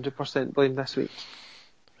get the 100% blame this week.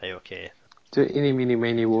 Right, okay. Do it any, meeny,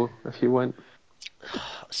 miny, woe if you want.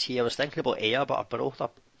 See, I was thinking about Ayr, but both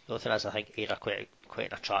up. The other thing is, I think Ayr are quite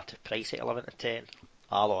an attractive price at 11-10.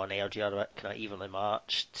 Arlo and Ayr are kind of evenly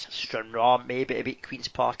matched. Stranraer maybe to beat Queen's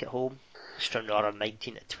Park at home. Stranraer are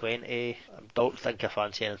 19-20. I don't think I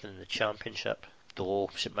fancy anything in the Championship, though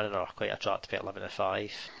St Mirren are quite attractive at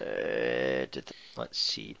 11-5. Let's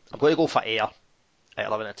see. I'm going to go for Ayr at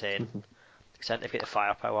 11-10. Because I think they've got the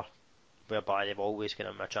firepower, whereby they've always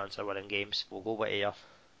given them a chance of winning games. We'll go with Ayr.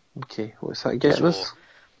 Okay, what's that getting us?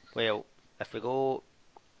 Well, if we go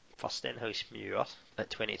for Stenhousemuir at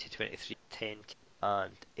 20-23, 10,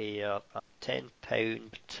 and Ayr at £10 per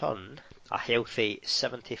ton, a healthy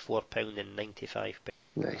 £74.95.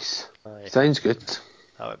 Nice. Aye. Sounds good.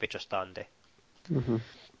 That would be just dandy.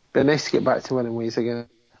 But nice to get back to winning ways again.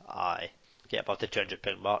 Aye. Get above the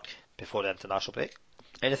 £200 mark before the international break.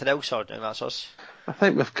 Anything else, or that's us? I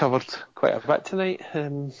think we've covered quite a bit tonight.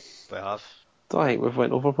 We have. Don't think we've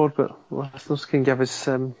went overboard, but listeners can give us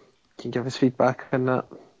feedback on that,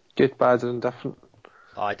 good, bad, or indifferent.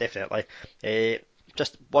 Aye, definitely.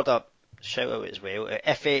 Just what a shout out as well.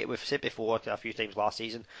 If we've said before a few times last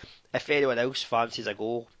season, if anyone else fancies a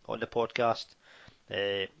go on the podcast,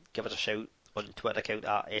 give us a shout on Twitter account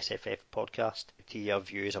at SFF Podcast to your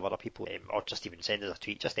views of other people, or just even send us a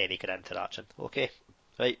tweet, just any kind of interaction. Okay.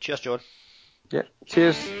 Right, cheers, John. Yeah,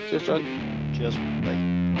 cheers, John. Cheers.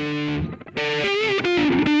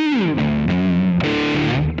 Bye.